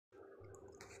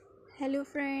Hello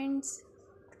friends,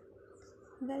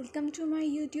 welcome to my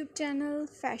YouTube channel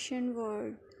Fashion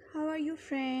World. How are you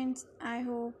friends? I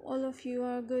hope all of you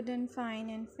are good and fine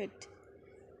and fit.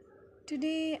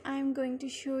 Today I am going to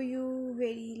show you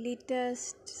very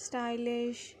latest,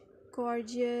 stylish,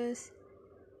 gorgeous,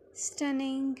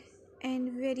 stunning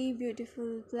and very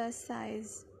beautiful plus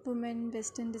size women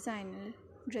western designer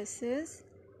dresses.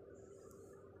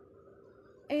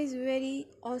 It is very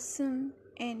awesome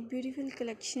and beautiful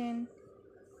collection,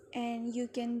 and you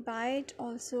can buy it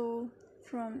also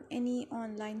from any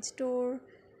online store,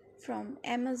 from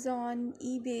Amazon,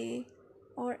 eBay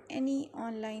or any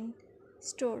online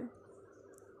store.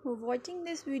 For watching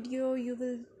this video you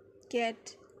will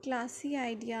get classy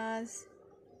ideas.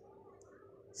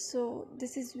 So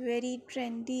this is very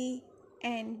trendy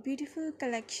and beautiful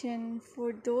collection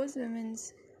for those women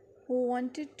who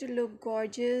wanted to look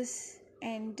gorgeous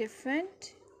and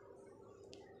different.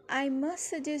 I must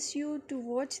suggest you to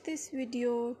watch this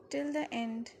video till the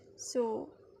end so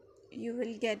you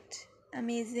will get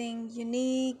amazing,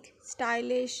 unique,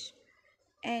 stylish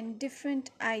and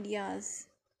different ideas.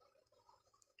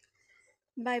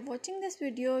 By watching this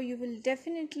video you will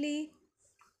definitely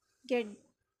get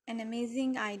an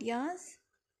amazing ideas.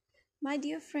 My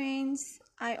dear friends,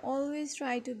 I always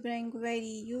try to bring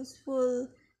very useful,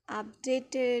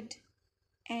 updated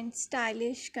and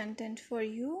stylish content for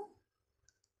you.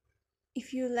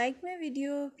 If you like my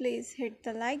video, please hit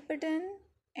the like button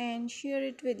and share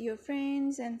it with your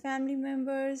friends and family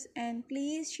members, and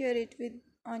please share it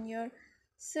on your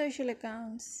social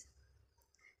accounts.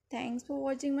 Thanks for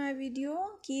watching my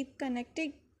video. Keep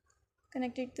connected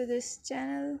to this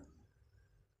channel.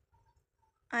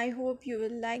 I hope you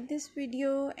will like this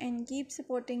video and keep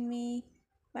supporting me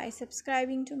by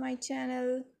subscribing to my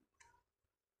channel.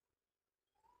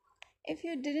 If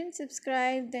you didn't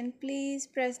subscribe, then please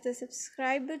press the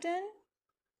subscribe button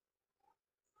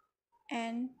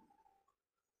and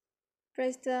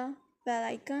press the bell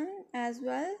icon as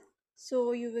well,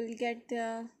 so you will get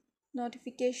the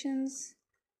notifications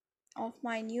of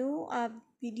my new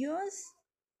videos.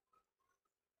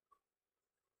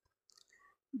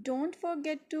 Don't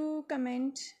forget to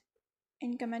comment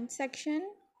in comment section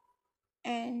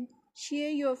and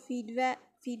share your feedback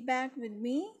with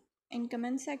me in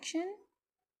comment section.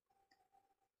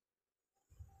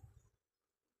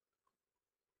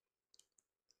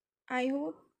 I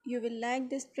hope you will like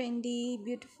this trendy,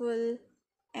 beautiful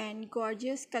and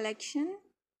gorgeous collection.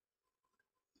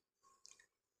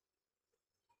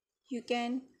 You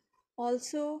can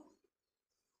also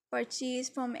purchase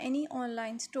from any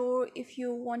online store. If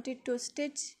you wanted to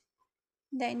stitch,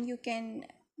 then you can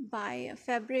buy a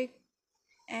fabric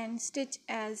and stitch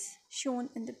as shown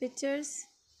in the pictures.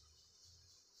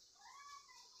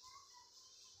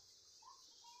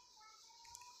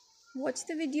 Watch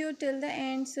the video till the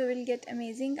end so we'll get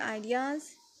amazing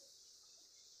ideas.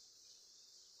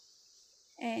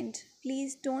 And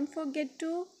please don't forget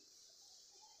to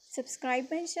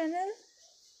subscribe my channel.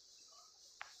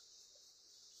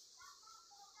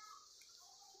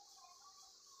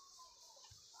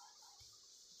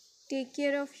 Take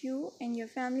care of you and your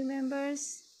family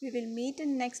members. We will meet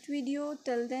in next video.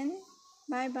 Till then,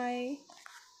 bye bye.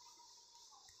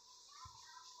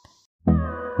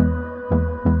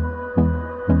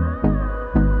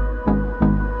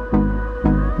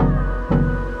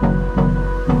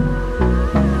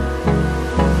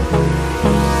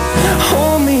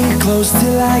 Close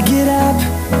till I get up.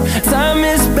 Time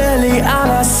is barely on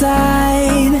our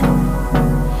side.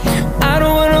 I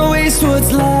don't wanna waste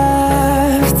what's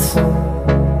left.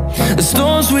 The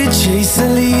storms we chase are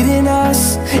leading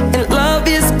us, and love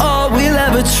is all we'll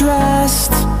ever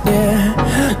trust. Yeah,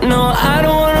 no, I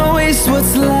don't wanna waste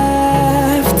what's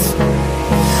left.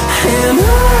 And on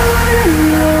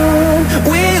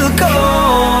we'll go,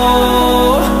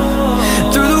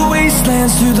 through the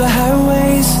wastelands, through the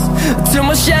highways, till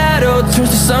my shadow turns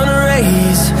to sun.